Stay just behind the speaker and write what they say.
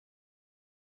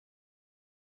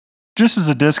just as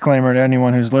a disclaimer to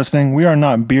anyone who's listening, we are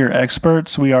not beer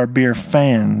experts. We are beer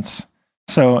fans.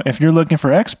 So if you're looking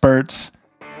for experts,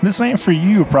 this ain't for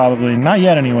you probably. Not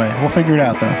yet anyway. We'll figure it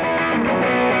out though.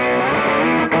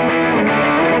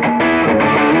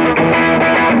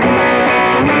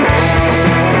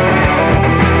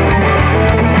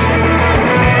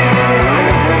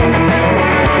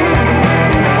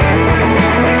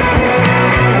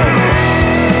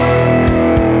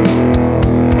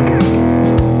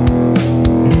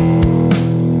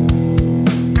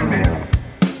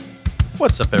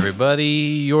 What's up,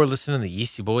 everybody? You're listening to the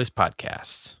Yeasty Boys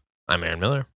podcast. I'm Aaron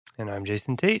Miller. And I'm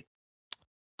Jason Tate.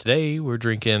 Today, we're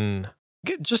drinking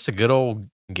just a good old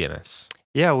Guinness.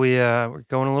 Yeah, we're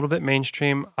going a little bit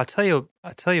mainstream. I'll tell you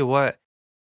what.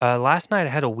 Last night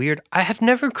I have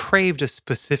never craved a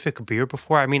specific beer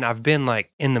before. I mean, I've been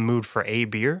like in the mood for a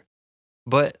beer,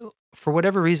 but for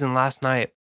whatever reason, last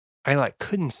night I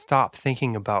couldn't stop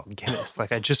thinking about Guinness.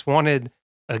 I just wanted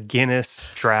a Guinness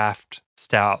Draught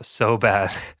stout so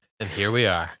bad. And here we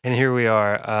are.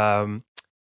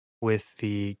 With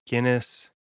the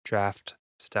Guinness Draught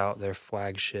stout, their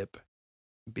flagship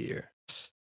beer.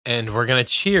 And we're going to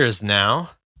cheers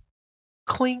now.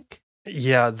 Clink.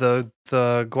 Yeah,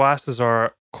 the glasses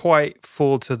are quite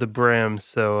full to the brim,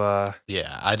 so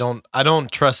yeah, I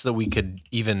don't trust that we could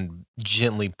even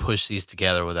gently push these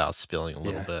together without spilling a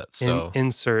little bit. So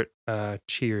insert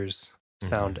cheers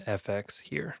sound FX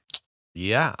here.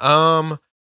 Yeah.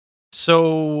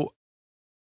 So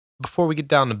before we get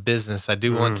down to business, I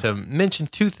do want to mention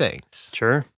two things.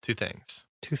 Sure. Two things.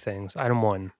 Item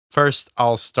one. First,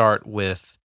 I'll start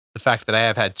with the fact that I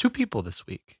have had two people this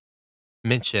week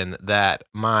mention that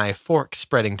my fork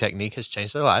spreading technique has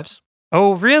changed their lives.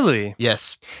 Oh, really?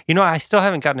 Yes. I still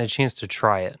haven't gotten a chance to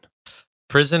try it.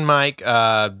 Prison Mike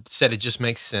said it just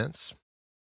makes sense.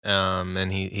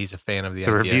 And he's a fan of the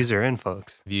idea. The reviews are in,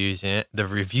 folks. The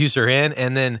reviews are in,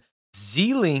 and then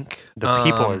Z-Link. The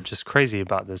people are just crazy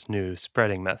about this new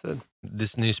spreading method.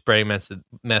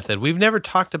 Method. We've never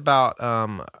talked about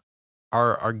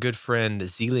our good friend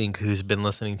Z-Link, who's been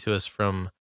listening to us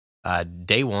from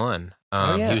day one.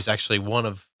 He was actually one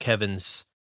of Kevin's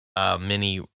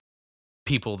many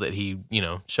people that he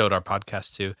showed our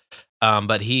podcast to.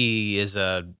 But he is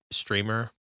a streamer,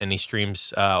 and he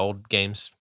streams old games.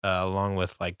 Along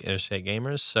with Interstate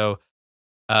Gamers. So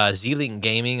Z-Link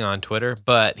Gaming on Twitter.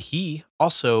 But he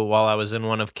also, while I was in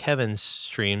one of Kevin's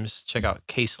streams, check out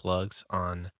Case Lugs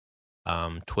on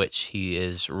Twitch. He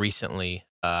is recently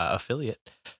affiliate.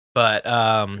 But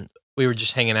we were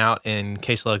just hanging out in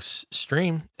Case Lugs'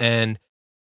 stream, and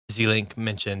Z-Link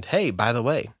mentioned, hey, by the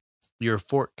way, your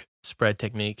fork spread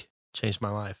technique changed my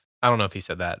life. I don't know if he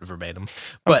said that verbatim,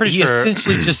 but he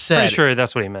essentially just said... Pretty sure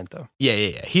that's what he meant, though.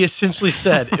 Yeah. He essentially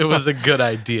said it was a good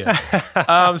idea.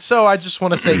 So I just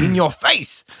want to say, in your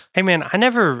face. Hey, man, I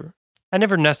never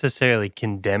necessarily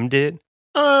condemned it.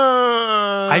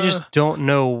 I just don't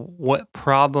know what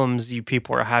problems you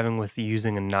people are having with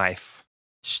using a knife.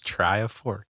 Just try a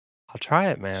fork. I'll try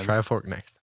it, man. Try a fork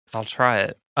next. I'll try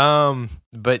it.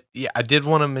 But yeah, I did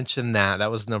want to mention that. That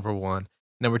was number one.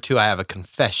 Number two, I have a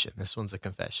confession. This one's a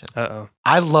confession. Uh-oh.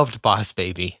 I loved Boss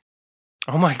Baby.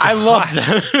 Oh my God. I loved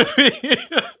that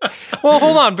movie. Well,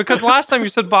 hold on, because last time you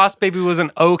said Boss Baby was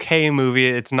an okay movie.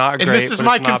 It's not great. And this is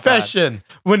my confession.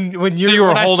 When I holding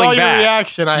saw back. Your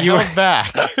reaction, I held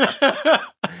back.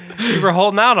 You were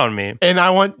holding out on me. And I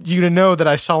want you to know that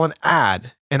I saw an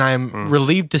ad, and I'm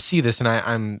relieved to see this, and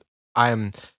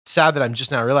I'm sad that I'm just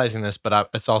now realizing this,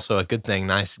 but it's also a good thing.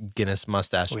 Nice Guinness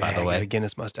mustache, by the way. Got a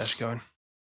Guinness mustache going.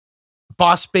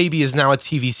 Boss Baby is now a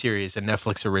TV series, a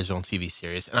Netflix original TV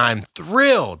series, and I'm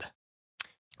thrilled.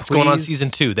 It's going on season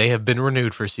 2. They have been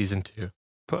renewed for season 2.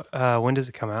 But when does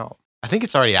it come out? I think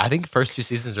it's already. I think the first 2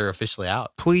 seasons are officially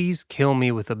out. Please kill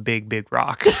me with a big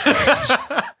rock.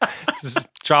 Just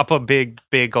drop a big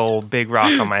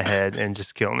rock on my head and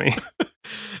just kill me.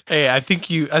 Hey, I think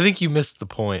you missed the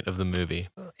point of the movie.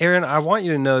 Aaron, I want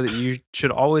you to know that you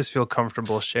should always feel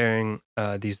comfortable sharing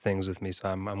these things with me. So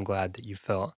I'm glad that you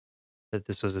felt that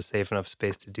this was a safe enough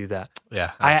space to do that.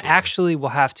 Yeah, absolutely. I actually will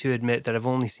have to admit that I've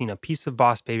only seen a piece of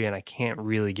Boss Baby, and I can't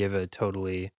really give a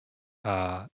totally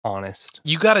honest.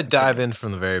 You got to dive in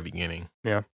from the very beginning.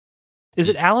 Yeah. Is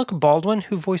it Alec Baldwin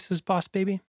who voices Boss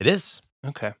Baby? It is.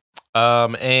 Okay.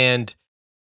 And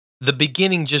the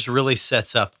beginning just really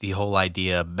sets up the whole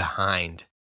idea behind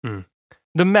the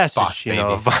message,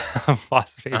 Boss of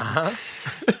Boss Baby. Uh-huh.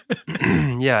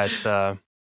 Yeah, it's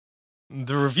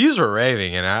the reviews were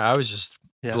raving, and I was just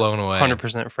blown away.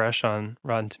 100% fresh on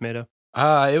Rotten Tomato.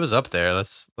 It was up there.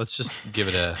 Let's just give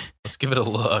it a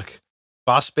look.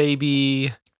 Boss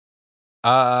Baby.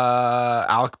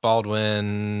 Alec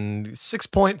Baldwin,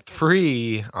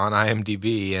 6.3 on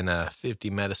IMDb and a 50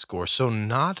 Metascore. So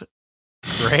not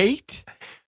great,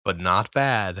 but not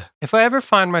bad. If I ever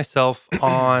find myself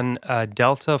on a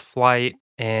Delta flight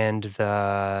and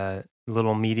the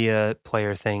little media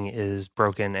player thing is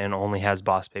broken and only has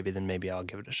Boss Baby, then maybe I'll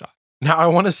give it a shot. Now, I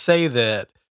want to say that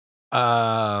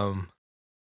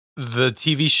the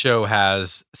TV show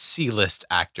has C-list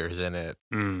actors in it.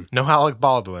 No Alec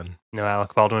Baldwin. No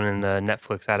Alec Baldwin in the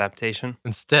Netflix adaptation.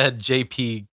 Instead,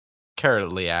 J.P.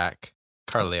 Karliak.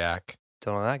 Don't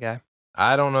know that guy.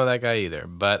 I don't know that guy either.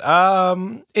 But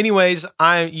anyways,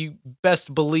 you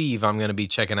best believe I'm going to be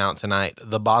checking out tonight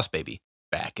The Boss Baby,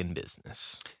 back in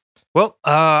business. Well,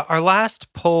 our last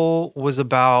Twitter poll was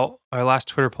about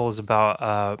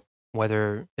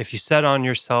whether if you set on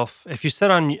a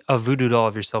voodoo doll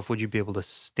of yourself, would you be able to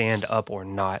stand up or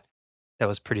not? That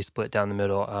was pretty split down the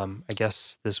middle. I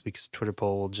guess this week's Twitter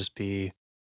poll will just be,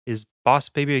 is Boss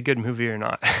Baby a good movie or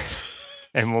not?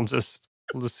 And we'll just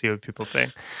see what people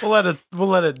think. We'll let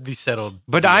it be settled.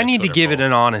 But I need to give it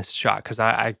an honest shot because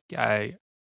I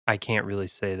can't really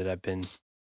say that I've been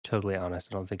totally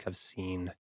honest. I don't think I've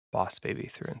seen Boss Baby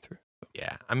through and through.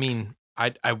 Yeah, I mean,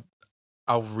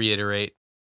 I'll reiterate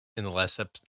in the last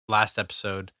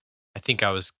episode. I think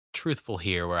I was truthful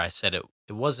here where I said it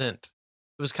wasn't.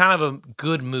 It was kind of a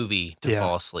good movie to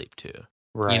fall asleep to.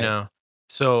 Right. You know,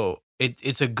 so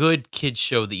it's a good kids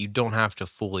show that you don't have to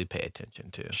fully pay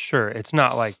attention to. Sure, it's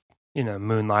not like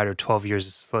Moonlight or 12 Years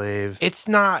a Slave. It's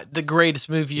not the greatest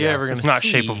movie you're ever going to see. It's not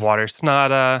Shape of Water. It's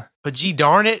not But gee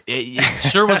darn it, it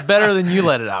sure was better than you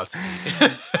let it out to me.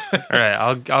 All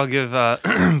right, I'll give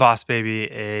Boss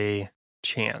Baby a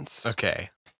chance. Okay.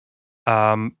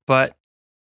 But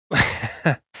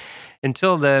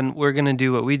until then, we're gonna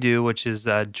do what we do, which is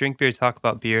drink beer, talk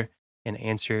about beer, and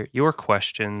answer your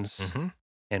questions. Mm-hmm.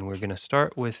 And we're gonna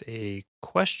start with a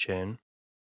question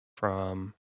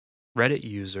from Reddit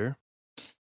user.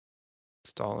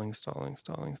 Stalling.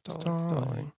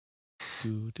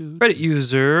 Reddit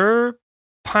user,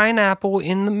 Pineapple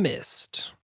in the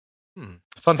Mist.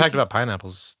 Fun fact about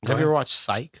pineapples. Have you ever watched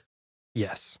Psych?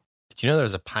 Yes. Did you know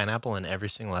there's a pineapple in every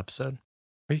single episode?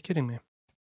 Are you kidding me?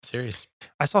 Serious.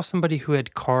 I saw somebody who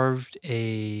had carved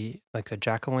a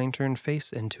jack-o'-lantern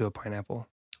face into a pineapple.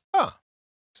 Oh.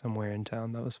 Somewhere in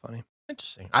town. That was funny.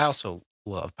 Interesting. I also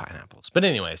love pineapples. But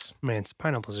anyways. Man,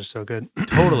 pineapples are so good.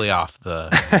 Totally off the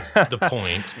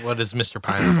point. What does Mr.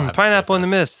 Pineapple have Pineapple in the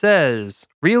Mist says,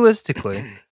 realistically.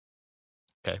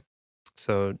 Okay.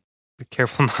 So be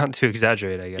careful not to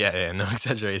exaggerate, I guess. Yeah, no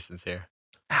exaggerations here.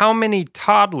 How many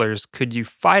toddlers could you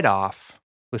fight off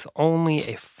with only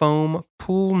a foam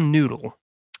pool noodle?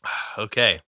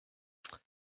 Okay.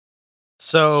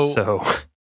 So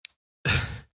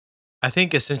I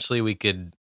think essentially we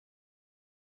could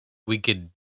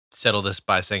settle this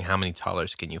by saying how many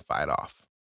toddlers can you fight off?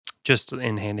 Just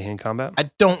in hand-to-hand combat?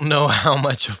 I don't know how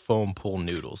much a foam pool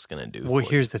noodle is going to do. Well,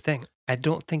 here's the thing. I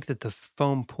don't think that the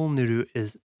foam pool noodle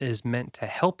is meant to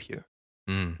help you.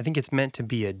 I think it's meant to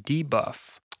be a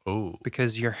debuff. Oh.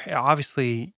 Because you're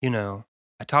obviously, 100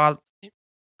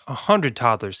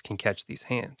 toddlers can catch these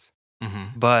hands.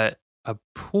 Mm-hmm. But a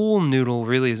pool noodle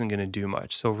really isn't going to do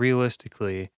much. So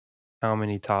realistically, how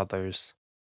many toddlers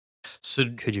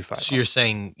could you fight? So you're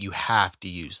saying you have to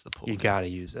use the pool You noodle. got to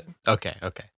use it. Okay.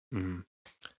 Mm-hmm.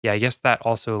 Yeah, I guess that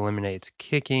also eliminates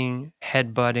kicking,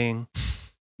 headbutting,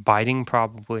 biting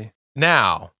probably.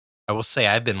 Now, I will say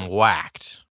I've been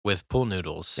whacked with pool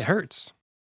noodles. It hurts.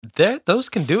 Those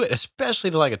can do it, especially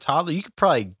to like a toddler. You could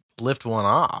probably lift one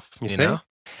off, you know?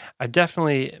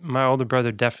 My older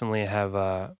brother definitely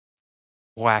have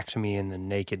whacked me in the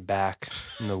naked back,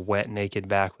 in the wet naked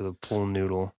back with a pool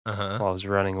noodle while I was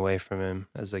running away from him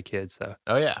as a kid. So,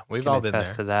 oh yeah, we've all been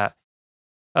there. To that.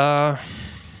 I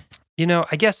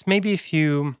guess maybe if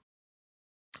you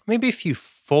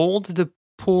fold the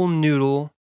pool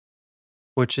noodle,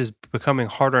 which is becoming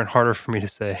harder and harder for me to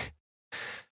say.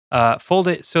 Fold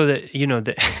it so that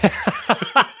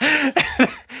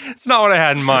it's not what I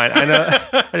had in mind. I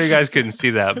know you guys couldn't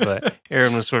see that, but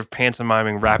Aaron was sort of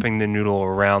pantomiming wrapping the noodle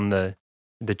around the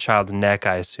child's neck,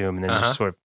 I assume, and then just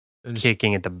sort of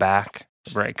kicking at the back,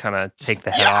 right? Kind of take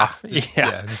the head off.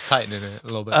 Yeah, just tightening it a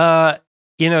little bit.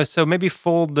 So maybe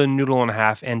fold the noodle in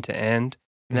half end to end,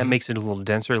 and that makes it a little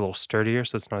denser, a little sturdier,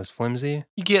 so it's not as flimsy.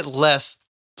 You get less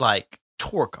like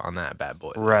torque on that bad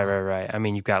boy. Right. I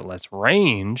mean, you've got less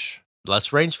range.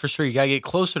 less range for sure. You got to get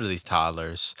closer to these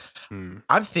toddlers.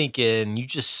 I'm thinking you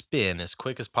just spin as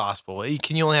quick as possible.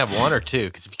 Can you only have one or two?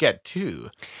 Because if you got two,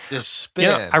 just spin.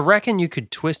 Yeah, I reckon you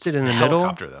could twist it in the middle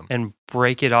them. And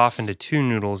break it off into two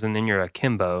noodles, and then you're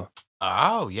akimbo.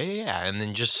 Oh, yeah. And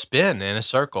then just spin in a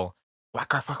circle.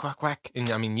 Whack, whack, whack, whack, whack. And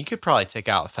I mean, you could probably take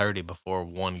out 30 before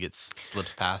one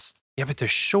slips past. Yeah, but they're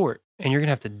short, and you're going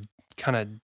to have to kind of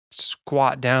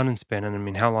squat down and spin. And I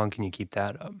mean, how long can you keep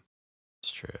that up?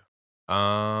 It's true.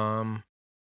 And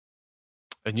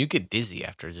you get dizzy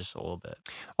after just a little bit.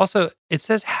 Also, it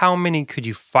says how many could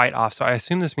you fight off? So I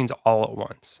assume this means all at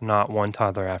once, not one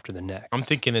toddler after the next. I'm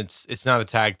thinking it's not a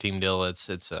tag team deal.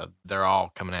 They're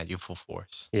all coming at you full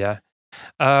force. Yeah.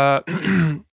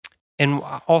 And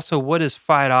also, what does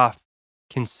fight off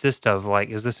consist of? Like,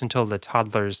 is this until the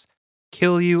toddlers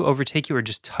kill you, overtake you, or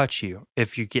just touch you?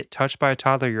 If you get touched by a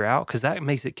toddler, you're out, because that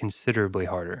makes it considerably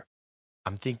harder.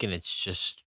 I'm thinking it's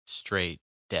just straight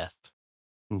death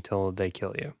until they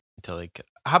kill you.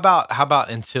 How about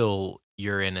until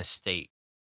you're in a state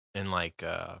and like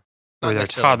where there are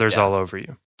toddlers all over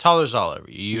you. Toddlers all over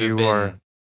you.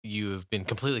 You have been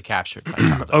completely captured by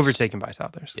toddlers. Overtaken by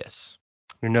toddlers. Yes.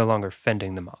 You're no longer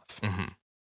fending them off.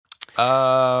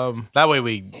 Mm-hmm. That way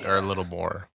we are a little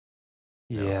more.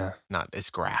 Not as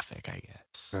graphic, I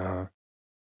guess.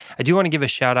 I do want to give a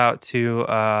shout out to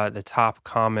the top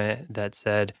comment that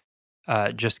said,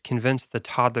 just convince the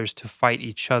toddlers to fight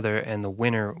each other and the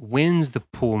winner wins the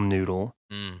pool noodle.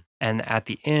 And at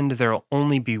the end, there'll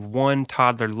only be one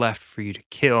toddler left for you to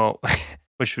kill,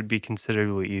 which would be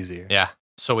considerably easier. Yeah.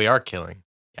 So we are killing.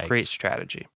 Yikes. Great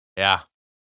strategy. Yeah.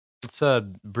 It's a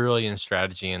brilliant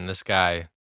strategy. And this guy,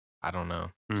 I don't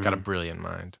know. He's got a brilliant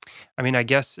mind. I mean, I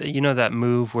guess, you know that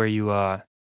move where you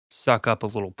suck up a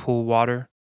little pool water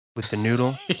with the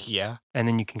noodle? Yeah. And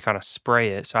then you can kind of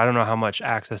spray it. So I don't know how much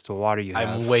access to water you have.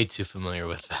 I'm way too familiar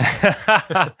with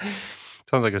that.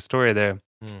 Sounds like a story there.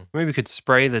 Maybe we could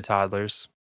spray the toddlers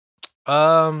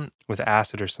with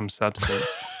acid or some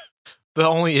substance. The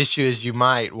only issue is you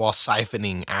might, while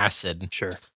siphoning acid,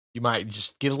 you might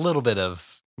just get a little bit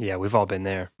of... Yeah, we've all been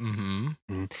there.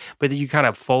 But you kind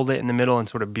of fold it in the middle and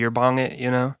sort of beer bong it,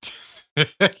 you know?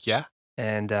 Yeah.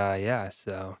 And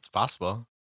so... It's possible.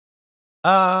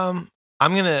 I'm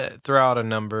going to throw out a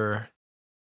number,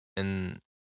 and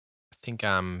I think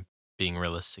I'm being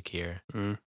realistic here.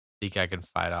 I think I can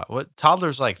fight out. What,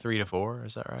 toddlers like 3 to 4?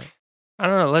 Is that right? I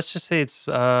don't know. Let's just say it's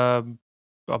a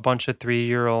bunch of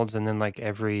 3-year-olds, and then like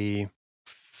every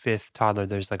 5th toddler,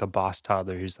 there's like a boss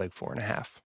toddler who's like 4.5.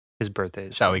 His birthday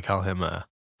is. Shall we call him a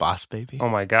boss baby? Oh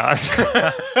my gosh.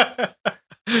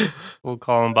 We'll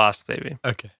call him boss baby.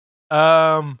 Okay.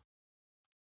 I'm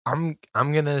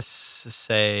gonna say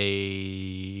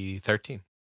 13.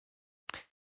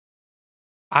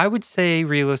 I would say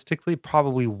realistically,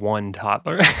 probably one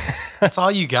toddler. That's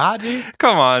all you got, dude?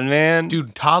 Come on, man.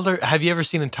 Dude, toddler. Have you ever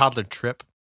seen a toddler trip?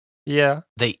 Yeah.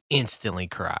 They instantly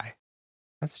cry.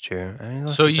 That's true. I mean,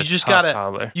 so you just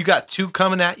toddler. You got 2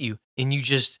 coming at you, and you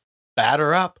just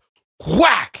batter up,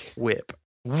 whack, whip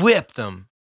them.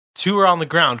 2 are on the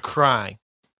ground crying.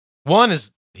 One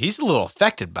he's a little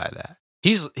affected by that.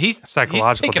 He's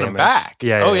psychological taking damage. Him back.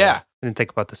 Yeah. Oh yeah. I didn't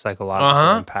think about the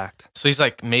psychological impact. So he's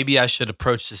like, maybe I should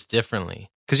approach this differently.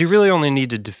 Because you really only need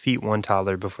to defeat one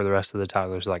toddler before the rest of the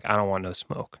toddlers are like, I don't want no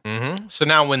smoke. So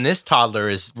now when this toddler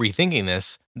is rethinking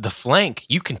this, the flank,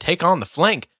 you can take on the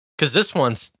flank because this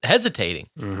one's hesitating.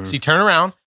 So you turn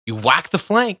around, you whack the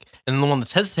flank, and then the one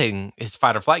that's hesitating, his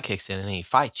fight or flight kicks in, and he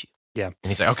fights you. Yeah. And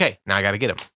he's like, okay, now I got to get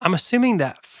him. I'm assuming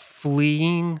that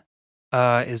fleeing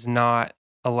is not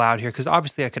allowed here because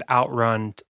obviously I could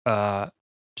outrun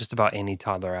just about any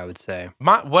toddler, I would say.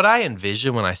 What I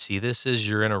envision when I see this is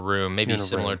you're in a room, maybe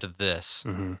similar to this.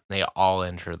 They all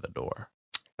enter the door.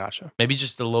 Gotcha. Maybe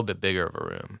just a little bit bigger of a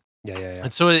room. Yeah.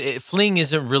 And so fleeing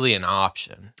isn't really an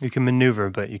option. You can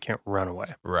maneuver, but you can't run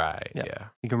away. Right, yeah.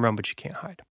 You can run, but you can't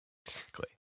hide. Exactly.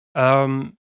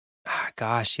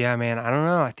 Gosh, yeah, man. I don't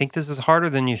know. I think this is harder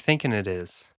than you're thinking it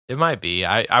is. It might be.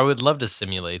 I would love to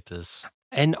simulate this.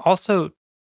 And also,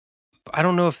 I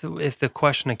don't know if the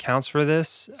question accounts for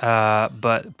this,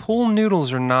 but pool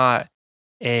noodles are not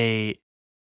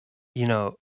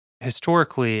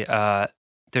historically,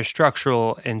 their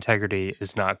structural integrity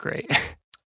is not great.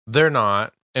 They're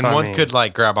not. And so, one could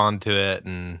like grab onto it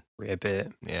and rip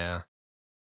it. Yeah.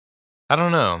 I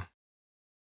don't know.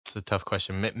 It's a tough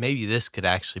question. Maybe this could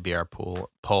actually be our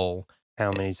poll.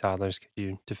 How many toddlers could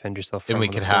you defend yourself from? And we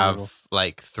could have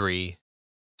like 3,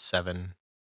 7,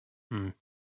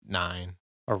 9.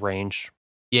 A range.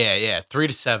 Yeah. 3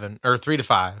 to 7 or 3 to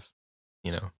 5.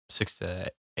 6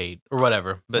 to 8 or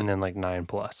whatever. But and then like 9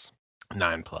 plus.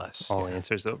 9+. All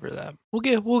answers over that.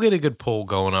 We'll get a good poll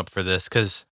going up for this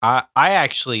because I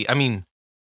mean,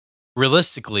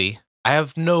 realistically, I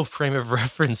have no frame of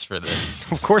reference for this.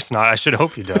 Of course not. I should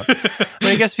hope you don't. I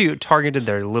mean, I guess if you targeted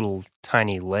their little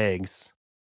tiny legs.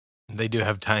 They do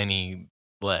have tiny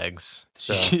legs.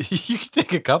 So you can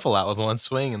take a couple out with one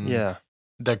swing and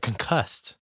they're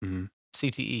concussed. Mm-hmm.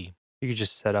 CTE. You could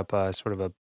just set up a sort of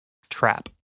a trap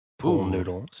pool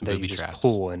noodle that you just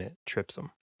pull and it trips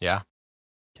them. Yeah.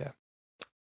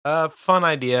 Yeah. Fun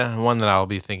idea. One that I'll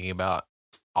be thinking about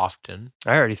often.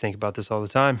 I already think about this all the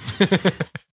time.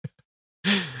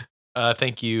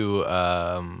 Thank you.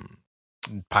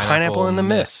 Pineapple in the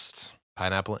Mist.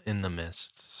 Pineapple in the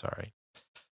Mist. Sorry.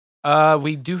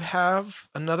 We do have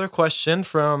another question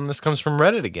this comes from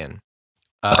Reddit again.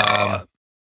 That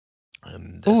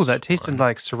tasted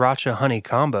like sriracha honey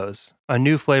combos. A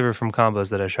new flavor from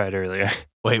combos that I tried earlier.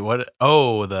 Wait, what?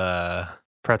 Oh, the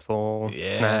pretzel.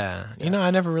 Yeah. Snacks. You know,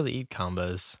 I never really eat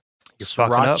combos. You're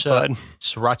fucking up, bud.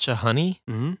 Sriracha honey?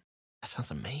 Mm-hmm. That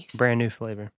sounds amazing. Brand new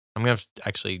flavor. I'm going to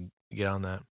actually get on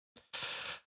that.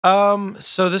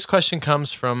 So this question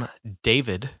comes from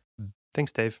David.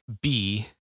 Thanks, Dave. B.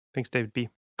 Thanks, David B.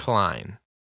 Klein.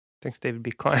 Thanks, David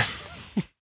B. Klein.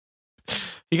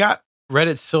 He got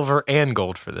Reddit silver and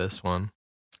gold for this one.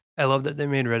 I love that they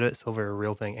made Reddit silver a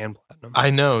real thing and platinum. I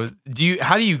know.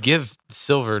 How do you give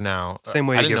silver now? Same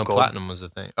way I you didn't give know gold. Platinum was a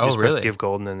thing. You're Oh, supposed to really? give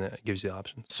gold and then it gives you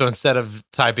options. So instead of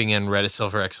typing in Reddit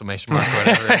silver exclamation mark or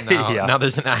whatever, now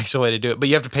there's an actual way to do it. But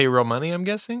you have to pay real money, I'm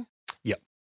guessing? Yep.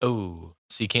 Oh,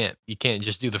 so you can't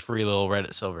just do the free little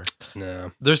Reddit silver.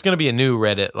 No. There's going to be a new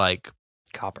Reddit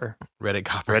copper. Reddit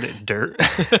copper. Reddit dirt.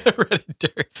 Reddit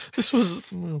dirt. This was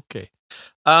okay.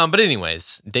 But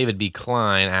anyways, David B.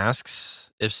 Klein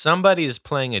asks, if somebody is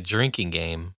playing a drinking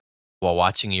game while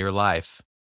watching your life,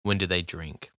 when do they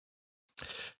drink?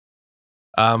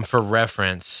 For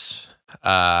reference,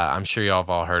 I'm sure y'all have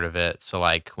all heard of it. So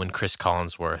like when Chris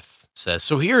Collinsworth says,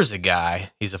 so here's a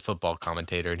guy, he's a football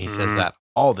commentator, and he says that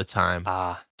all the time.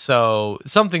 So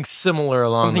something similar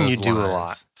along those lines. Something you do a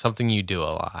lot. Something you do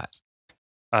a lot.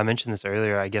 I mentioned this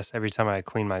earlier. I guess every time I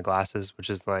clean my glasses, which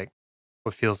is like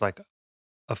what feels like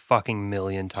a fucking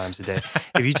million times a day.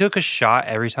 If you took a shot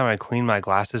every time I clean my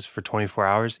glasses for 24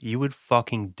 hours, you would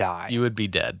fucking die. You would be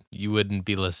dead. You wouldn't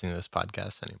be listening to this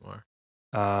podcast anymore.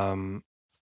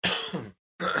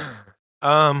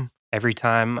 Every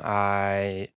time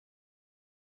I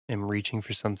am reaching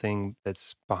for something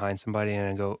that's behind somebody and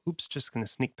I go, oops, just going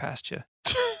to sneak past you.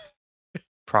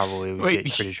 Probably would get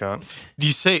you pretty drunk. Do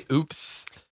you say oops?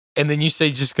 And then you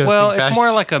say just go Well, sneak past it's more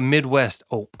you? like a Midwest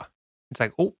ope. It's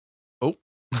like, oh.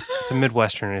 It's a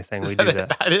Midwesterner thing. We do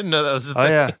that. I didn't know that was a thing. Oh,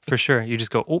 yeah, for sure. You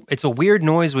just go, oh. It's a weird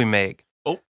noise we make.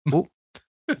 Oh. Oop.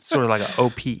 It's sort of like an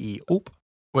OPE. Oop.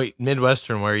 Wait,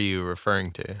 Midwestern, where are you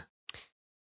referring to?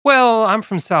 Well, I'm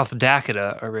from South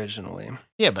Dakota originally.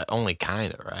 Yeah, but only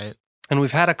kind of, right? And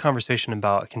we've had a conversation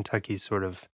about Kentucky's sort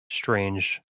of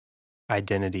strange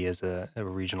identity as a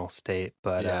regional state.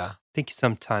 But I think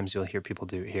sometimes you'll hear people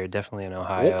do it here. Definitely in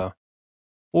Ohio.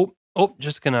 Oh,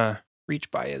 just going to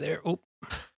reach by you there. Oh,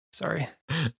 sorry.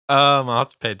 I'll have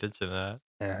to pay attention to that.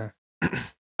 Uh-huh.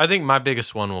 I think my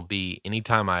biggest one will be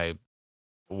anytime I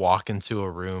walk into a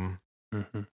room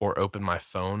or open my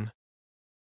phone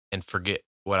and forget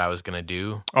what I was going to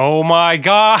do. Oh my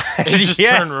God. It just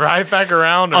turn right back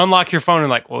around. Unlock your phone and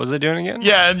like, what was it doing again?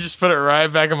 Yeah, and just put it right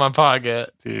back in my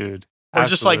pocket. Dude. Or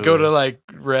just like go to like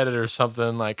Reddit or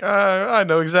something like, I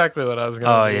know exactly what I was going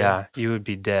to do. Oh yeah, you would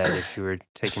be dead if you were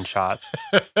taking shots.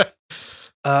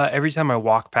 Every time I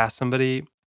walk past somebody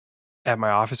at my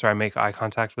office or I make eye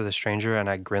contact with a stranger and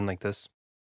I grin like this.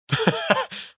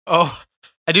 Oh,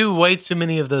 I do way too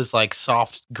many of those like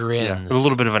soft grins. Yeah, with a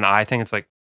little bit of an eye thing. It's like,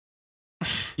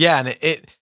 yeah, and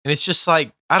it's just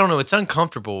like, I don't know, it's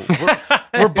uncomfortable.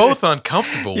 We're both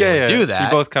uncomfortable when we do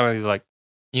that. You both kind of like,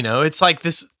 you know, it's like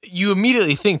this. You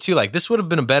immediately think too, like this would have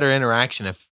been a better interaction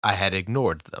if I had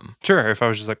ignored them. Sure, if I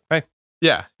was just like, hey.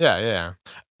 Yeah.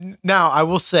 Now, I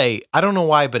will say, I don't know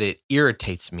why, but it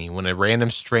irritates me when a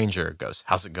random stranger goes,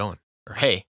 how's it going? Or,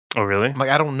 hey. Oh, really? I'm like,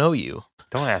 I don't know you.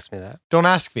 Don't ask me that. Don't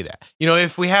ask me that. You know,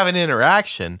 if we have an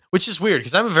interaction, which is weird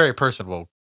because I'm a very personable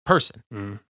person,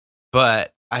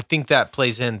 but I think that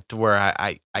plays into where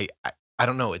I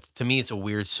don't know. To me, it's a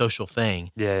weird social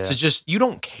thing. Yeah. So just, you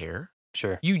don't care.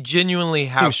 Sure. You genuinely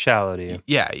have. Seems shallow to you.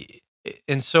 Yeah.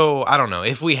 And so, I don't know.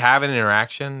 If we have an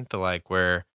interaction to like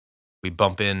where we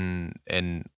bump in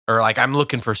or like I'm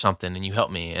looking for something and you help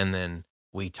me and then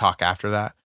we talk after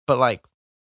that. But like,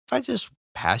 if I just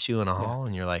pass you in a hall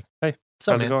and you're like, hey, what's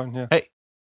up, how's man? it going? Yeah. Hey,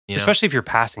 Especially if you're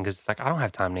passing, because it's like, I don't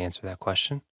have time to answer that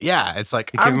question. Yeah, it's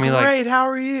like, You're I'm giving me, great, how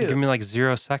are you? Give me like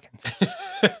 0 seconds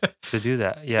to do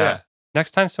that. Yeah.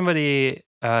 Next time somebody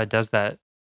does that,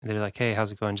 they're like, hey,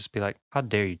 how's it going? Just be like, how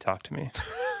dare you talk to me?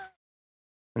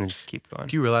 And then just keep going.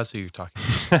 Do you realize who you're talking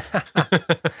to?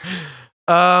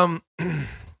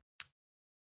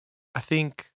 I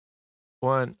think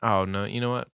one, oh no, you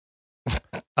know what?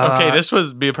 Okay, this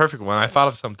would be a perfect one. I thought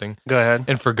of something. Go ahead.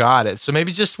 And forgot it. So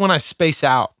maybe just when I space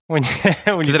out.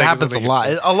 Because it happens a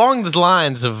lot. Along the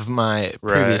lines of my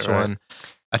previous one,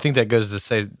 I think that goes to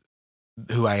say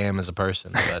who I am as a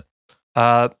person.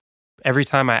 But every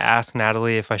time I ask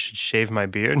Natalie if I should shave my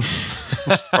beard,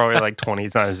 it's probably like 20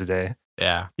 times a day.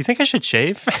 Yeah. You think I should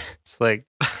shave? It's like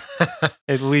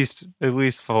at least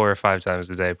 4 or 5 times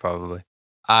a day, probably.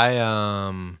 I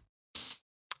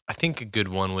think a good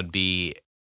one would be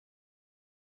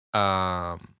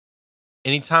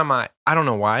anytime I don't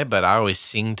know why, but I always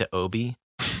sing to Obi,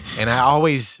 and I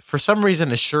always, for some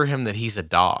reason, assure him that he's a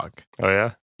dog. Oh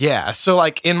yeah? Yeah. So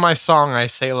like in my song, I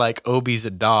say like Obi's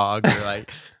a dog, or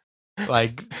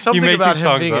like something about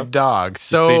him being a dog.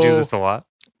 So you do this a lot?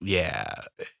 Yeah,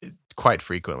 quite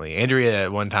frequently. Andrea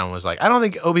at one time was like, I don't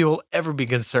think Obi will ever be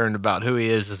concerned about who he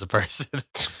is as a person.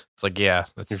 It's like, yeah,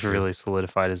 that's You've true. really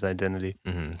solidified his identity.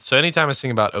 Mm-hmm. So anytime I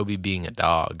sing about Obi being a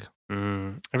dog.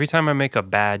 Every time I make a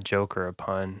bad joke or a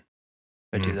pun,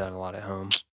 I do that a lot at home.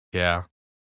 Yeah,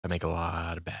 I make a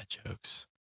lot of bad jokes.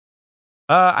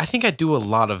 I think I do a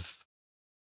lot of,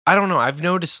 I don't know, I've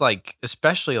noticed like,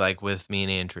 especially like with me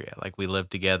and Andrea, like we live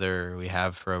together, we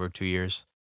have for over 2 years.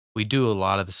 We do a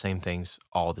lot of the same things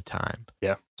all the time.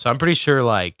 Yeah. So I'm pretty sure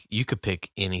like you could pick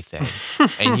anything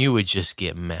and you would just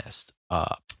get messed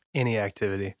up. Any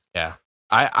activity. Yeah.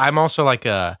 I'm also like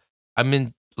I'm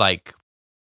in like,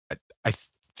 I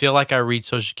feel like I read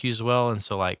social cues well. And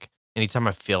so like anytime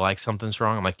I feel like something's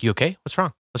wrong, I'm like, you okay? What's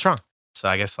wrong? What's wrong? So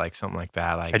I guess like something like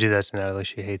that. Like I do that to Natalie.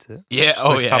 She hates it. Yeah. She's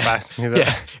like, stop asking me that.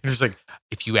 Yeah. It's just like,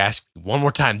 if you ask me one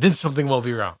more time, then something will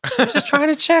be wrong. I'm just trying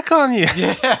to check on you.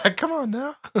 Yeah. Come on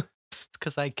now. It's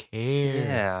because I care.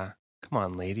 Yeah. Come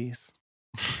on, ladies.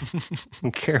 I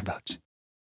care about you.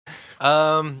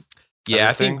 Yeah,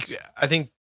 I think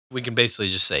we can basically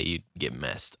just say you get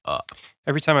messed up.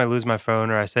 Every time I lose my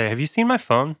phone or I say, have you seen my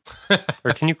phone?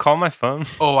 Or can you call my phone?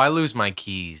 Oh, I lose my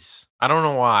keys. I don't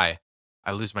know why.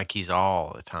 I lose my keys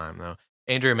all the time, though.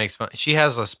 Andrea makes fun. She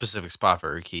has a specific spot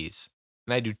for her keys,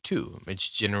 and I do too. It's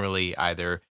generally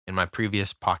either in my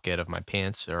previous pocket of my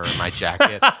pants or in my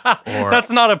jacket, or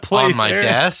that's not a place on my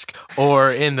desk,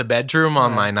 or in the bedroom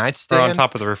on my nightstand, or on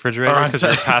top of the refrigerator because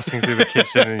you're passing through the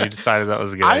kitchen and you decided that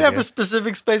was a good idea. I have a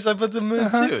specific space I put them in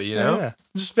too. You know, it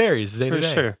just varies day to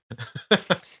day. Sure.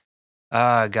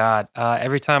 God.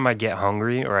 Every time I get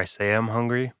hungry or I say I'm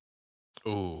hungry.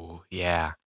 Oh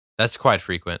yeah. That's quite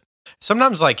frequent.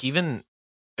 Sometimes, like, even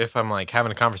if I'm, like,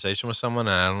 having a conversation with someone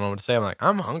and I don't know what to say, I'm like,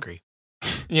 I'm hungry.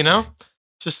 You know?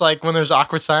 Just like when there's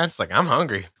awkward silence, like, I'm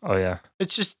hungry. Oh, yeah.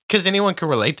 It's just because anyone can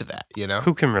relate to that, you know?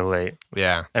 Who can relate?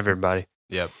 Yeah. Everybody.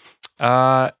 Yep.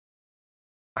 I'm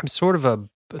sort of a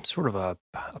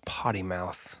potty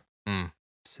mouth.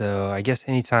 So I guess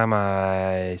anytime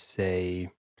I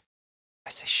say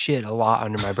shit a lot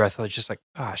under my breath, it's just like,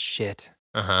 shit.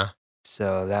 Uh-huh.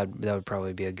 So that would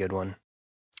probably be a good one.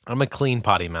 I'm a clean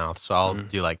potty mouth, so I'll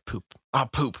do like poop. Ah,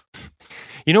 poop.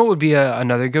 You know what would be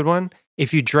another good one?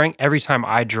 If you drank every time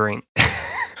I drink.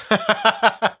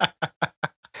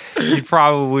 You'd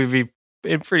probably be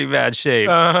in pretty bad shape.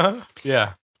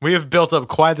 Yeah. We have built up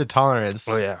quite the tolerance.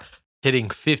 Oh, yeah. Hitting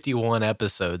 51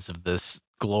 episodes of this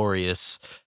glorious,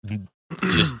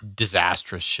 just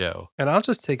disastrous show. And I'll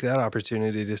just take that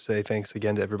opportunity to say thanks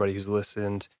again to everybody who's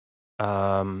listened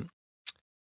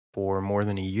for more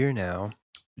than a year now.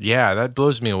 Yeah, that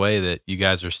blows me away that you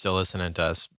guys are still listening to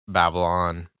us babble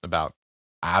on about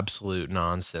absolute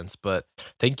nonsense. But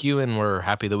thank you, and we're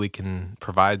happy that we can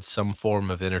provide some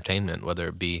form of entertainment, whether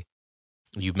it be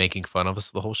you making fun of us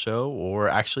the whole show or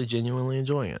actually genuinely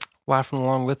enjoying it. Laughing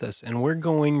along with us. And we're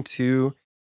going to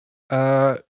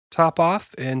top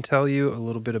off and tell you a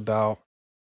little bit about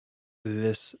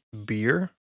this beer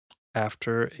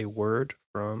after a word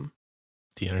from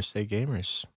the Interstate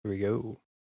Gamers. Here we go.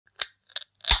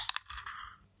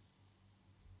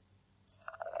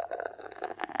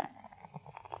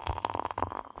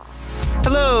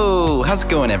 Hello, how's it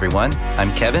going, everyone?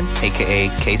 I'm Kevin, aka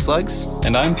K-Slugs.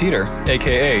 And I'm Peter,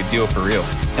 aka Duo for Real.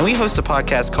 and we host a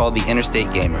podcast called The Interstate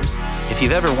Gamers. If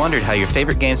you've ever wondered how your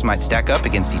favorite games might stack up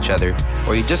against each other,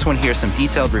 or you just want to hear some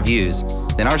detailed reviews,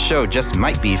 then our show just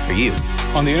might be for you.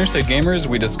 On The Interstate Gamers,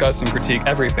 we discuss and critique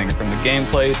everything from the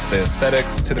gameplay to the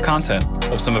aesthetics to the content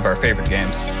of some of our favorite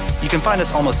games. You can find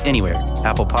us almost anywhere: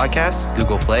 Apple Podcasts,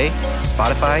 Google Play,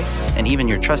 Spotify, and even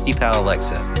your trusty pal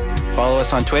Alexa. Follow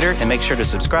us on Twitter and make sure to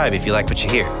subscribe if you like what you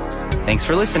hear. Thanks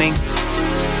for listening.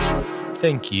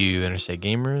 Thank you, Interstate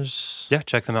Gamers. Yeah,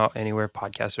 check them out anywhere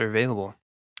podcasts are available.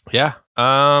 Yeah.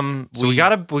 So we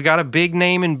got a big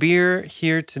name in beer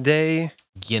here today.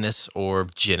 Guinness or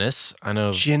Guinness. I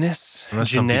know Guinness. I know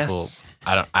some people.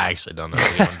 I actually don't know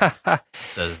if anyone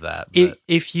says that. But.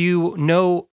 If you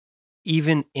know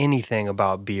even anything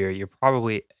about beer, you're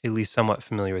probably at least somewhat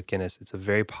familiar with Guinness. It's a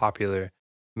very popular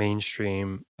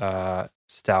mainstream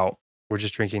stout. We're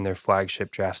just drinking their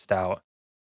flagship draft stout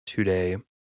today.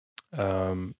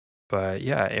 But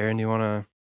yeah, Aaron, do you want to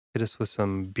hit us with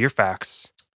some beer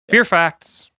facts? Yeah. Beer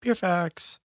facts. Beer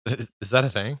facts. Is that a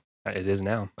thing? It is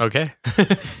now. Okay.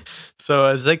 So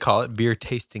as they call it, beer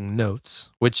tasting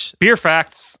notes, which beer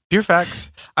facts. Beer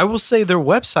facts. I will say their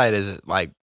website is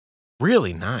like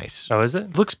really nice. Oh, is it?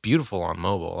 It looks beautiful on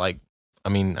mobile. Like, I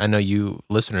mean, I know you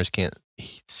listeners can't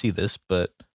see this,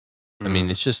 but I mean,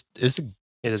 it's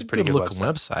a pretty good looking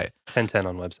website. 10/10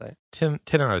 on website. 10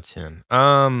 out of 10.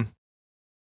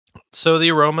 So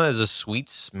the aroma is a sweet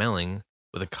smelling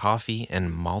with a coffee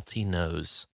and malty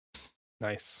nose.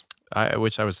 Nice.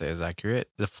 Which I would say is accurate.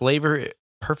 The flavor,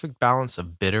 perfect balance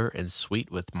of bitter and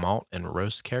sweet with malt and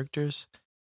roast characters.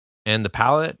 And the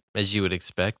palate, as you would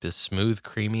expect, is smooth,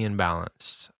 creamy, and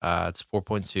balanced. It's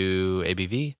 4.2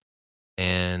 ABV,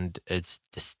 and it's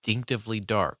distinctively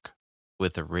dark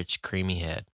with a rich, creamy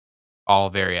head. All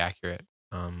very accurate.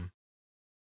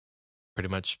 Pretty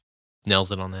much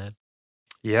nails it on the head.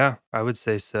 Yeah, I would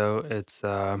say so. It's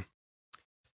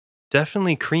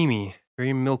definitely creamy,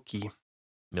 very milky.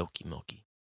 Milky.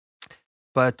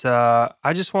 But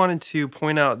I just wanted to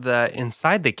point out that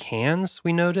inside the cans,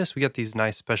 we noticed we got these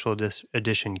nice special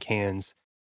edition cans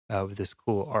with this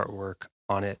cool artwork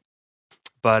on it.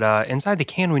 But inside the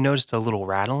can, we noticed a little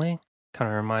rattling. Kind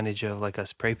of reminded you of like a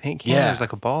spray paint can. Yeah. There's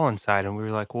like a ball inside, and we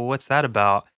were like, well, what's that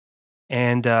about?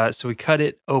 And so we cut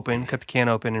the can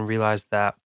open, and realized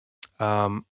that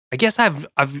I guess I've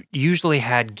usually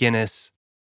had Guinness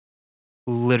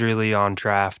literally on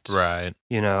draft. Right.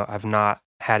 You know, I've not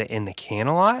had it in the can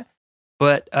a lot,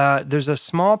 but there's a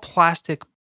small plastic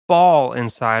ball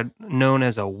inside known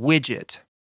as a widget,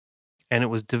 and it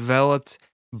was developed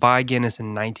by Guinness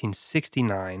in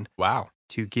 1969. Wow.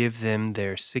 To give them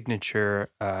their signature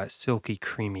silky,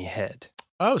 creamy head.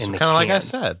 Oh, so kind of like I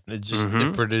said, it just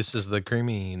it produces the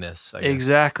creaminess. I guess.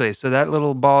 Exactly. So that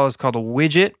little ball is called a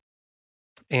widget,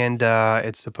 and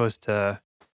it's supposed to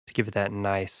give it that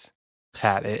nice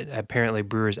tap. Apparently,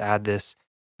 brewers add this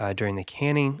during the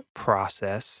canning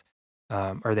process,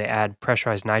 or they add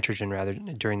pressurized nitrogen rather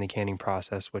during the canning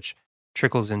process, which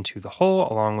trickles into the hull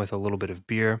along with a little bit of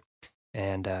beer,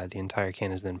 and the entire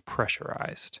can is then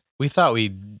pressurized. We thought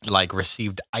we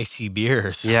received icy beer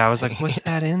or something. Yeah, I was like, what's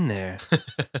that in there?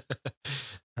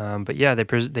 But yeah,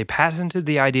 they patented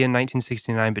the idea in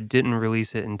 1969, but didn't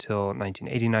release it until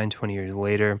 1989, 20 years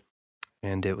later.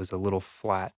 And it was a little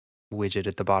flat widget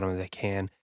at the bottom of the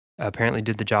can. Apparently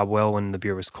did the job well when the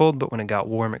beer was cold, but when it got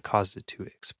warm, it caused it to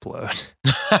explode.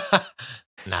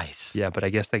 Nice. Yeah, but I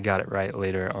guess they got it right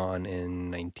later on in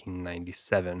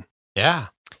 1997. Yeah.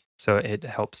 So it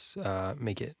helps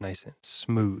make it nice and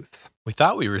smooth. We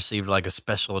thought we received like a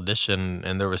special edition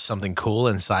and there was something cool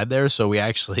inside there. So we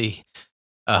actually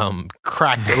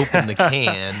cracked open the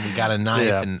can. We got a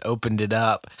knife and opened it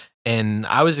up. And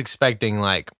I was expecting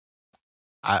like,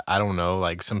 I don't know,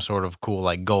 like some sort of cool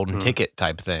like golden ticket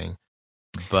type thing.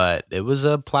 But it was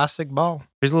a plastic ball.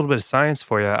 Here's a little bit of science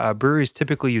for you. Breweries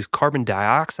typically use carbon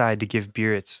dioxide to give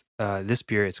this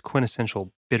beer its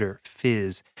quintessential bitter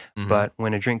fizz. Mm-hmm. But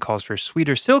when a drink calls for a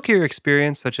sweeter, silkier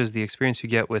experience, such as the experience you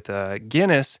get with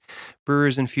Guinness,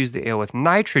 brewers infuse the ale with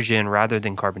nitrogen rather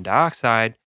than carbon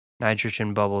dioxide.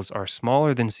 Nitrogen bubbles are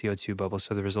smaller than CO2 bubbles,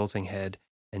 so the resulting head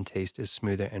and taste is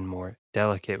smoother and more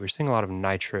delicate. We're seeing a lot of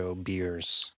nitro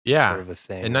beers. Yeah. Sort of a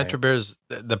thing. And nitro beers,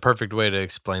 the perfect way to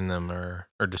explain them or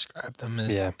describe them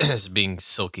is as being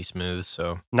silky smooth.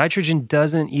 So nitrogen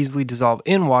doesn't easily dissolve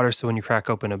in water. So when you crack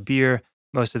open a beer,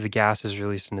 most of the gas is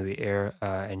released into the air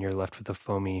and you're left with the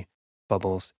foamy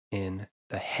bubbles in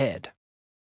the head.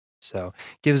 So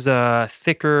gives a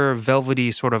thicker,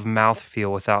 velvety sort of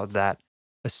mouthfeel without that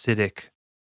acidic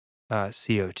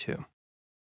CO2.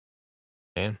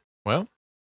 Man, well,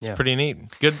 it's pretty neat.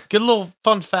 Good little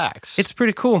fun facts. It's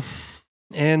pretty cool.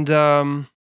 And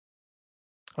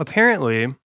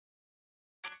apparently,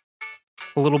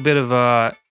 a little bit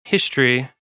of history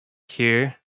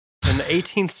here. In the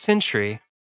 18th century,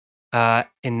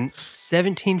 in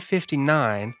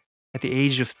 1759, at the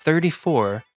age of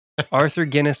 34, Arthur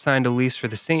Guinness signed a lease for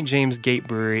the St. James Gate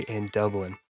Brewery in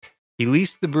Dublin. He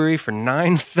leased the brewery for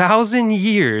 9,000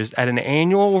 years at an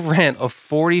annual rent of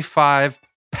 £45.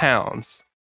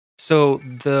 So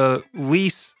the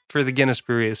lease for the Guinness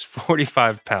Brewery is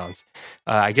 £45.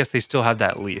 I guess they still have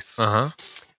that lease.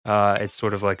 It's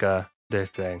sort of like their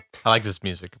thing. I like this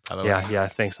music, by the way. Yeah,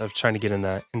 thanks. I was trying to get in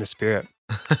the spirit.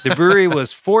 The brewery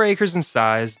was 4 acres in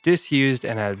size, disused,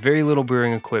 and had very little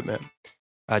brewing equipment.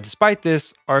 Despite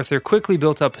this, Arthur quickly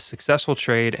built up a successful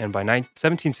trade, and by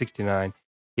 1769,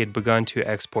 he had begun to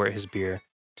export his beer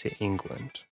to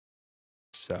England.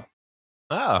 So.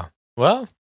 Oh, well,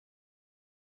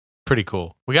 pretty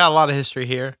cool. We got a lot of history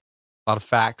here, a lot of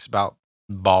facts about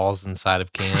balls inside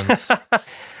of cans.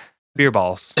 Beer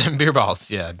balls. Beer balls,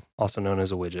 yeah. Also known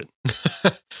as a widget.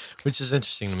 Which is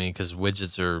interesting to me because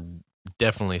widgets are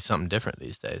definitely something different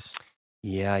these days.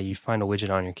 Yeah, you find a widget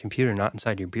on your computer, not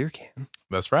inside your beer can.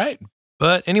 That's right.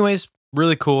 But anyways,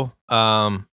 really cool.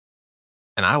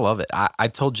 And I love it. I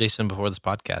told Jason before this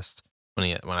podcast,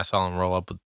 when I saw him roll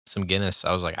up with some Guinness,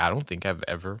 I was like, I don't think I've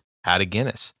ever had a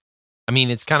Guinness. I mean,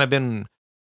 it's kind of been,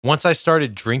 once I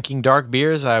started drinking dark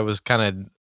beers, I was kind of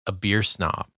a beer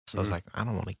snob. So I was like, I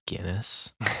don't want a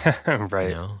Guinness. Right.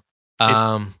 You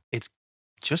know? It's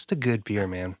just a good beer,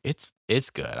 man. It's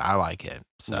good. I like it.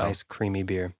 So. Nice creamy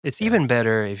beer. It's even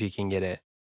better if you can get it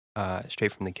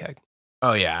straight from the keg.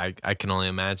 Oh yeah, I can only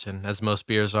imagine, as most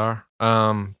beers are.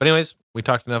 But anyways, we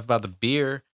talked enough about the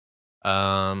beer.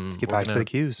 Let's get back to the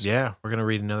cues. Yeah, we're gonna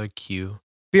read another cue.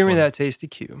 Beer me that tasty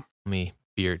cue. Me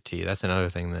beer tea. That's another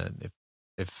thing that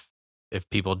if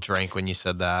people drank when you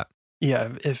said that. Yeah,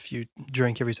 if you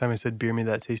drank every time I said beer me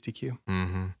that tasty cue.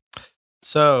 Mm-hmm.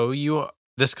 So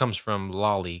this comes from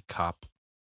Lollipop.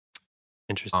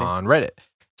 Interesting. On Reddit.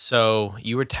 So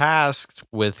you were tasked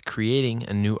with creating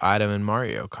a new item in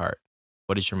Mario Kart.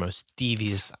 What is your most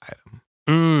devious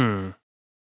item?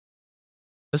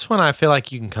 This one, I feel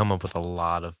like you can come up with a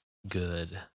lot of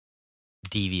good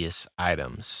devious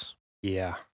items.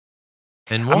 Yeah.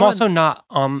 And I'm also not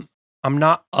I'm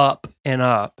not up and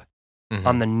up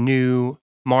on the new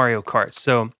Mario Kart.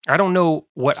 So I don't know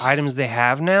what items they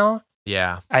have now.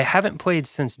 Yeah. I haven't played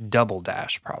since Double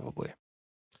Dash, probably.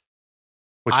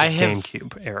 Which is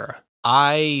GameCube era.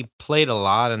 I played a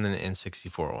lot in the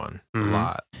N64 one. A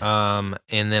lot.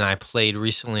 And then I played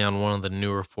recently on one of the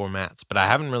newer formats, but I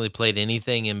haven't really played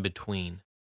anything in between.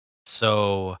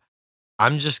 So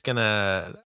I'm just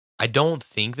gonna, I don't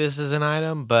think this is an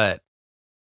item, but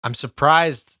I'm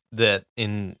surprised that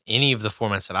in any of the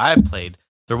formats that I played,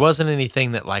 there wasn't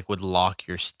anything that like would lock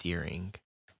your steering.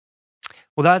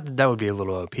 Well, that would be a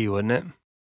little OP, wouldn't it?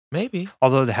 Maybe.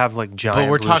 Although they have like giant. But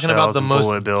we're talking about the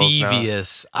most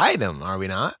devious item, are we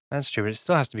not? That's true, but it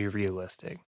still has to be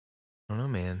realistic. I don't know,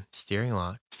 man. Steering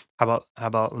lock. How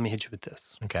about let me hit you with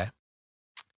this. Okay.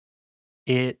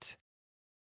 It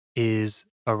is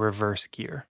a reverse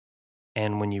gear.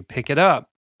 And when you pick it up,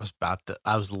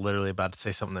 I was literally about to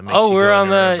say something that makes you we're go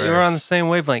on into you're on the same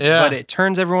wavelength. Yeah. But it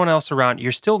turns everyone else around.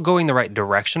 You're still going the right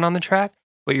direction on the track,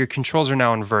 but your controls are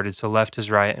now inverted. So left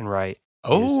is right and right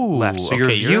is left. So you're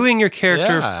viewing your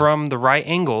character from the right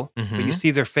angle, but you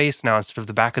see their face now instead of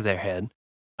the back of their head.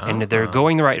 And they're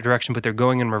going the right direction, but they're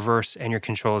going in reverse, and your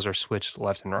controls are switched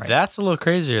left and right. That's a little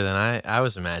crazier than I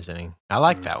was imagining. I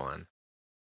like that one.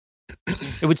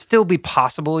 It would still be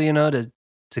possible, to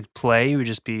play. It would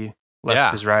just be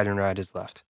left is right and right is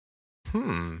left.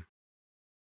 I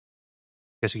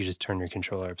guess you could just turn your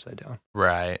controller upside down.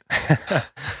 Right.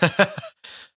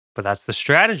 But that's the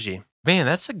strategy. Man,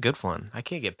 that's a good one. I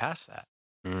can't get past that.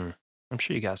 I'm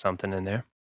sure you got something in there.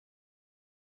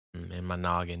 In my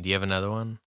noggin. Do you have another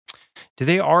one? Do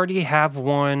they already have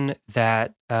one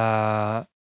that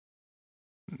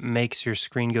makes your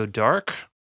screen go dark?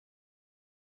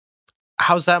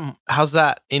 How's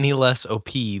that any less OP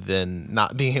than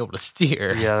not being able to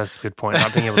steer? Yeah, that's a good point.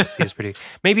 Not being able to see is pretty.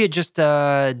 Maybe it just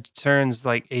turns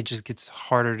like it just gets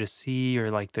harder to see,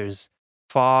 or like there's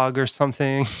fog or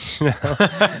something.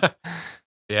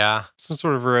 Yeah. Some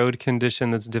sort of road condition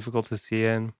that's difficult to see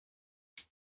in.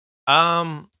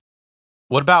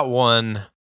 What about one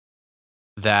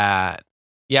that?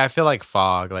 Yeah, I feel like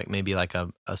fog, like maybe like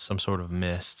a some sort of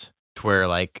mist, to where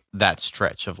like that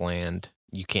stretch of land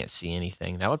you can't see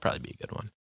anything. That would probably be a good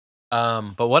one.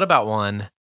 But what about one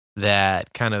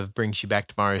that kind of brings you back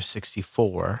to Mario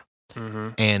 64?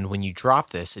 And when you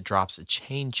drop this, it drops a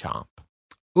chain chomp.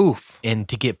 Oof. And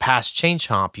to get past Chain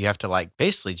Chomp, you have to like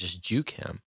basically just juke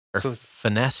him or So it's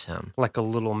finesse him. like a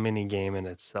little mini game in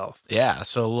itself. Yeah,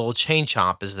 so a little Chain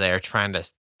Chomp is there trying to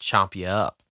chomp you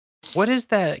up. What is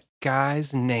that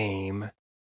guy's name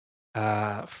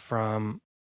from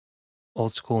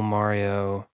old school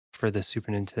Mario for the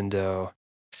Super Nintendo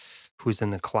who's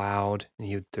in the cloud and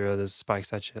he would throw those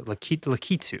spikes at you?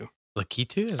 Lakitu.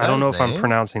 Lakitu? Is I that don't know his if I'm name?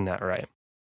 pronouncing that right,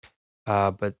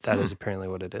 but that is apparently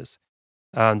what it is.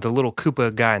 The little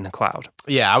Koopa guy in the cloud.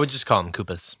 Yeah, I would just call him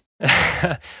Koopas.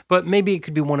 But maybe it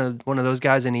could be one of those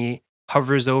guys, and he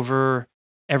hovers over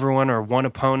everyone or one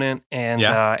opponent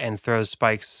and throws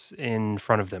spikes in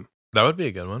front of them That would be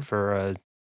a good one. for a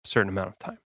certain amount of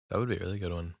time. That would be a really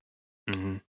good one.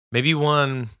 Mm-hmm. Maybe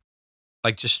one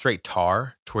like just straight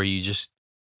tar to where you just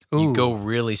you go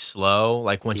really slow,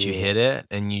 like once you hit it,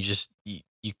 and you just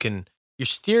you can your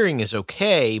steering is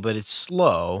okay, but it's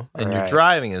slow, and your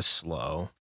driving is slow.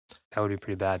 That would be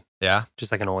pretty bad. Yeah,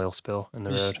 Just like an oil spill in the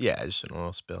road. Yeah, just an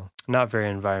oil spill. Not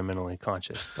very environmentally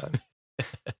conscious, but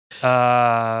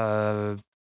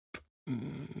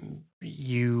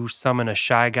you summon a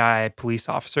shy guy police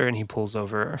officer and he pulls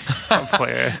over a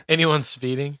player. Anyone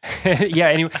speeding?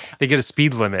 Yeah, they get a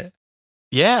speed limit.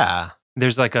 Yeah,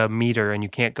 There's like a meter and you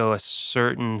can't go a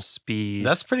certain speed.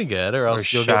 that's pretty good, or or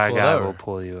else you'll shy get pulled guy over. will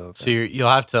pull you over. So you'll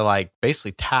have to like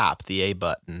basically tap the A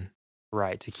button.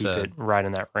 Right, to keep it right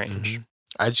in that range. Mhm.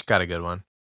 I just got a good one.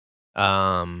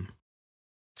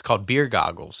 It's called Beer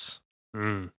Goggles,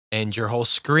 and your whole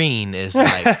screen is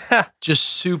like just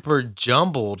super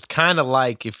jumbled, kind of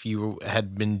like if you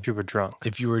had been You were drunk.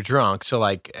 if you were drunk. So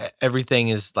like everything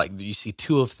is like you see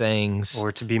two of things.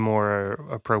 Or to be more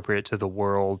appropriate to the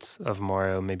world of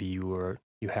Mario, maybe you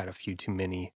had a few too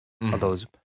many of those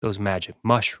magic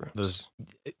mushrooms.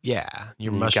 Your And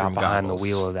you mushroom got behind goggles. the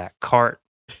wheel of that cart.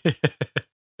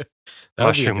 That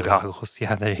would be a Mushroom good one. goggles.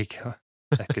 Yeah, there you go.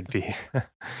 That could be.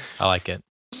 I like it.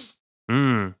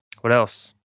 What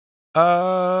else?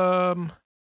 Um,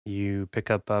 You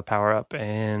pick up a power up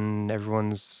and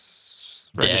everyone's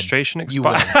Dead. registration You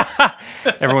expires.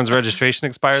 Everyone's registration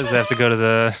expires. They have to go to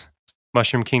the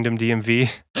Mushroom Kingdom DMV,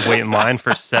 wait in line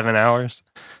for 7 hours.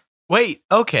 Wait,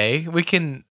 okay, we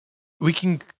can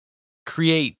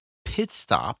create pit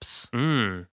stops.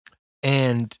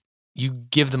 And you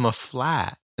give them a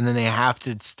flat, and then they have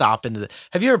to stop into the.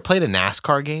 Have you ever played a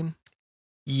NASCAR game?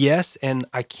 Yes, and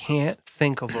I can't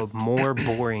think of a more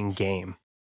boring game.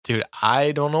 Dude,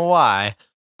 I don't know why,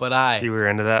 but You were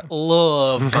into that?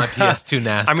 love my PS2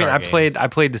 NASCAR. I mean, game. I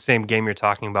played the same game you're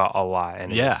talking about a lot,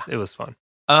 and it was fun.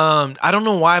 I don't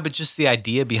know why, but just the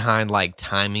idea behind like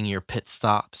timing your pit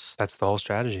stops. That's the whole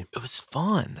strategy. It was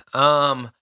fun.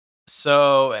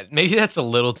 So maybe that's a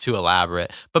little too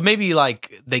elaborate, but maybe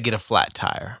like they get a flat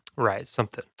tire. Right,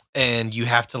 something. And you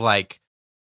have to like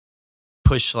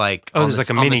push like there's like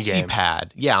a mini the game.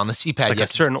 C-pad. Yeah, on the C-pad, Like you a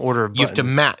certain order of you have to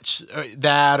buttons. match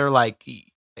that, or like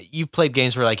you've played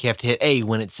games where like you have to hit A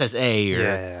when it says A, or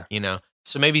Yeah. you know.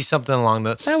 So maybe something along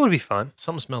the. That would be fun.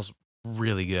 Something smells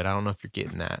really good. I don't know if you're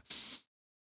getting that.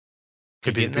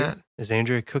 Could You be getting that. Is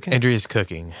Andrea cooking? Andrea's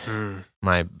cooking. Mm.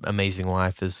 My amazing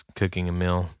wife is cooking a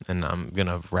meal, and I'm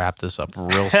gonna wrap this up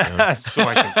real soon So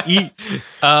I can eat.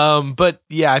 But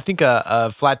yeah, I think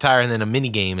a flat tire and then a mini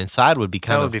game inside would be That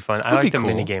kind would of be fun. I would be like the cool.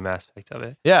 mini game aspect of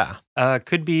it. Yeah.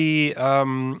 Could be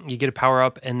you get a power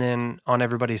up, and then on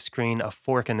everybody's screen, a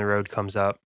fork in the road comes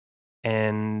up,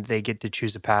 and they get to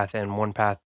choose a path, and one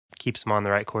path keeps them on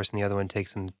the right course, and the other one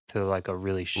takes them to like a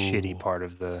really shitty part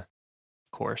of the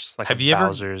course, like Have you ever-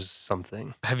 Bowser's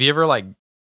something. Have you ever like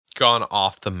gone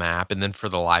off the map and then for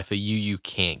the life of you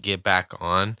can't get back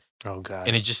on, Oh god!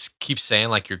 and it just keeps saying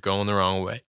like you're going the wrong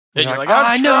way, and You're you're like, like,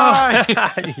 "I I'm know."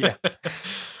 trying. Yeah.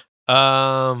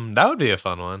 That would be a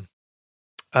fun one.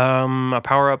 A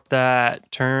power up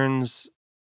that turns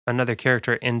another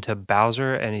character into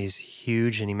Bowser, and he's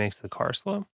huge, and he makes the car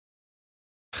slow.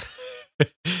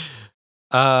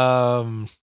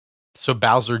 So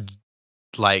Bowser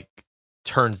like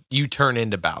turn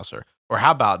into Bowser, or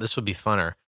how about this would be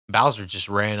funner? Bowser just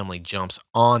randomly jumps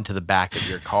onto the back of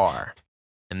your car,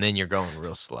 and then you're going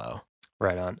real slow.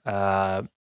 Right on.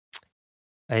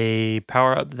 A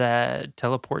power up that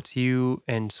teleports you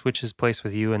and switches place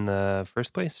with you in the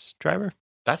first place driver.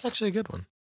 That's actually a good one.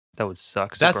 That would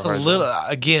suck. super That's a hard, though. little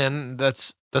again.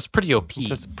 That's pretty OP.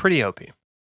 That's pretty OP.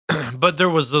 But there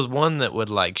was the one that would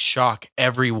like shock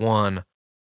everyone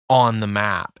on the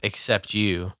map except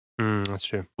you, That's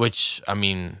true. which I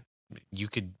mean, you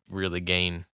could really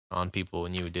gain on people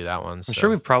when you would do that one. I'm sure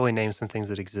we've probably named some things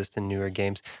that exist in newer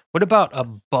games. What about a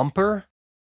bumper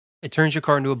It turns your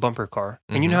car into a bumper car.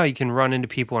 And you Mhm. know how you can run into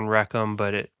people and wreck them,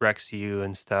 but it wrecks you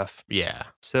and stuff. Yeah.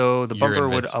 So the You're bumper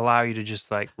would invincible. allow you to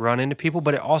just like run into people,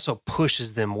 but it also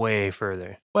pushes them way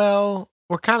further. Well,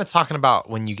 we're kind of talking about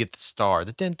when you get the star.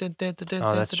 The dun, dun, dun, dun, dun, Oh,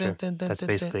 dun, that's dun, true. dun, dun, That's dun,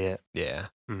 basically it. Yeah.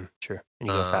 Sure. And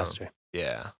you go faster.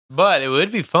 Yeah. But it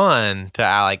would be fun to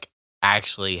like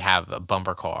actually have a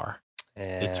bumper car.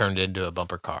 Yeah. It turned into a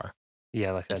bumper car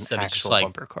Yeah, like an instead of just actual like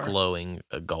bumper car. glowing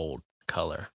a gold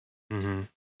color. Mm-hmm.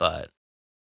 But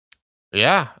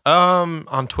yeah,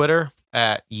 on Twitter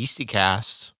at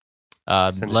YeastyCast,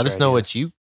 let us know what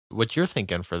you're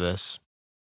thinking for this.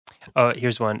 Oh,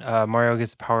 here's one. Mario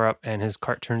gets a power up, and his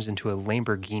cart turns into a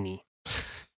Lamborghini,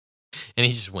 And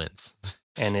he just wins.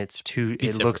 and it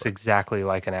Beats looks everyone. exactly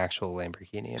like an actual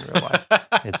Lamborghini in real life.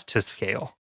 It's to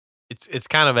scale. It's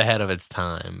kind of ahead of its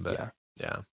time, but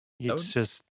yeah. It's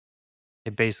just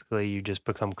basically you just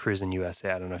become Cruising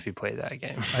USA. I don't know if you played that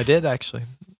game. I did actually.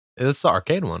 It's the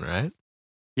arcade one, right?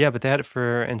 Yeah, but they had it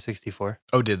for N64.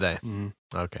 Oh, did they? Mm-hmm.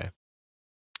 Okay.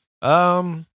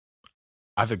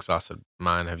 I've exhausted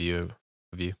mine. Have you?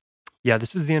 Yeah,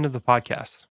 this is the end of the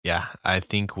podcast. Yeah, I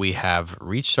think we have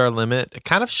reached our limit.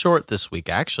 Kind of short this week,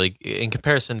 actually, in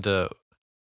comparison to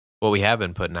what we have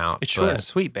been putting out. It's short but and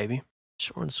sweet, baby.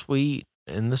 Short and sweet.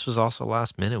 And this was also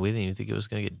last minute. We didn't even think it was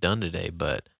going to get done today,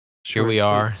 but here Short we and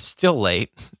are, still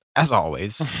late, as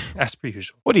always. sweet. As per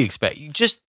usual. What do you expect?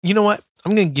 You know what?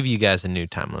 I'm going to give you guys a new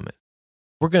time limit.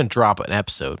 We're going to drop an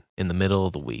episode in the middle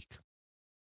of the week,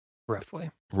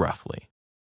 Roughly.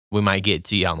 We might get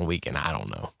to you on the weekend. I don't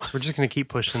know. We're just going to keep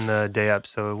pushing the day up.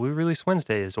 So we release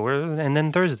Wednesdays and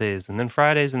then Thursdays and then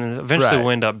Fridays. And then eventually Right. we'll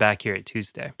end up back here at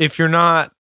Tuesday. If you're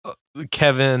not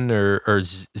Kevin or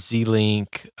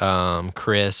Z-Link,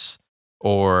 Chris,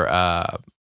 or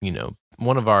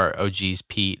one of our OGs,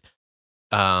 Pete,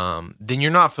 then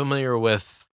you're not familiar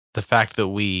with the fact that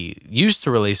we used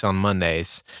to release on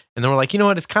Mondays, and then we're like, you know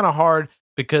what, it's kind of hard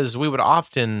because we would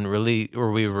often release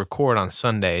or we would record on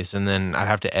Sundays, and then I'd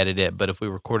have to edit it. But if we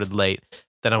recorded late,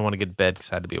 then I want to get to bed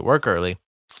because I had to be at work early.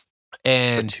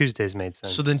 And so Tuesdays made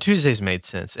sense. So then Tuesdays made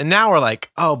sense. And now we're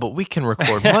like, oh, but we can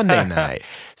record Monday night.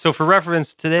 So for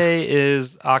reference, today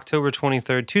is October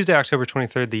 23rd, Tuesday, October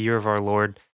 23rd, the year of our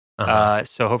Lord.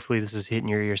 So hopefully this is hitting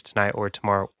your ears tonight or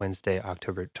tomorrow, Wednesday,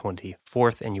 October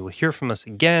 24th. And you will hear from us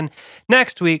again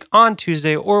next week on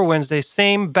Tuesday or Wednesday.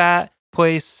 Same bat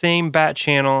place, same bat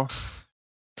channel.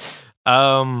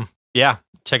 Yeah.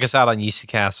 Check us out on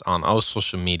YeastyCast on all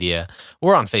social media.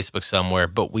 We're on Facebook somewhere,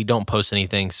 but we don't post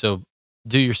anything. So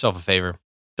do yourself a favor.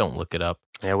 Don't look it up.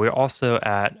 Yeah, we're also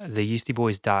at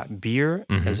theyeastyboys.beer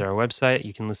as our website.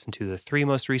 You can listen to the 3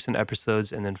 most recent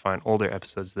episodes and then find older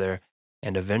episodes there.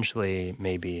 And eventually,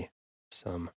 maybe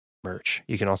some merch.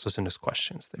 You can also send us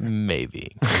questions there.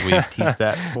 Maybe. We've teased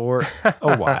that for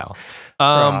a while.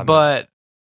 But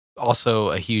also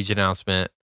a huge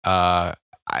announcement. I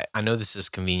know this is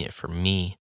convenient for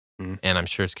me, and I'm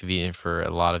sure it's convenient for a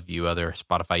lot of you other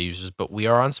Spotify users, but we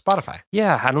are on Spotify.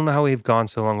 Yeah, I don't know how we've gone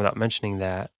so long without mentioning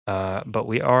that, but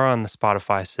we are on the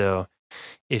Spotify. So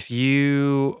if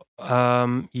you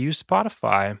use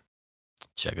Spotify,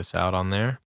 check us out on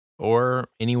there or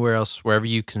anywhere else, wherever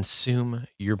you consume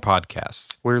your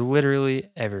podcasts. We're literally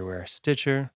everywhere.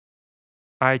 Stitcher,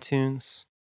 iTunes,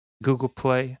 Google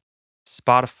Play,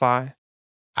 Spotify,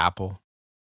 Apple.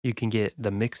 You can get the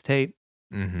mixtape.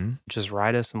 Just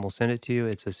write us and we'll send it to you.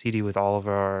 It's a CD with all of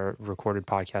our recorded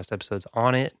podcast episodes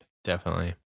on it.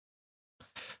 Definitely.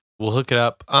 We'll hook it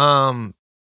up.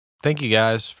 Thank you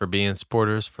guys for being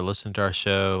supporters, for listening to our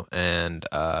show, and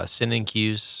sending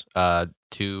cues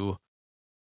to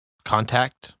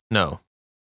contact. No.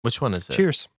 Which one is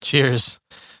it? Cheers.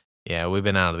 Yeah, we've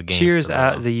been out of the game. Cheers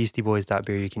at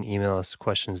theyeastyboys.beer. You can email us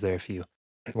questions there if you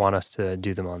want us to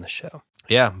do them on the show.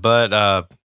 Yeah, but I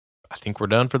think we're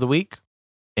done for the week,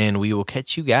 and we will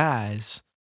catch you guys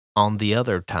on the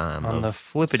other time. On the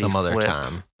flippity some flip. other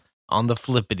time. On the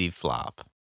flippity flop.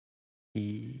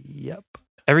 Yep.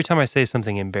 Every time I say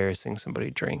something embarrassing,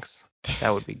 somebody drinks.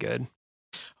 That would be good.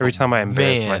 Every time I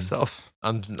embarrass myself.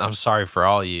 I'm sorry for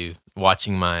all you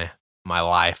watching my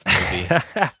life movie.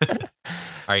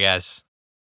 All right, guys.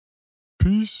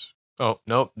 Peace. Oh,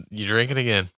 nope. You're drinking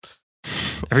again.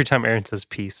 Every time Aaron says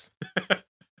peace,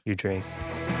 you drink.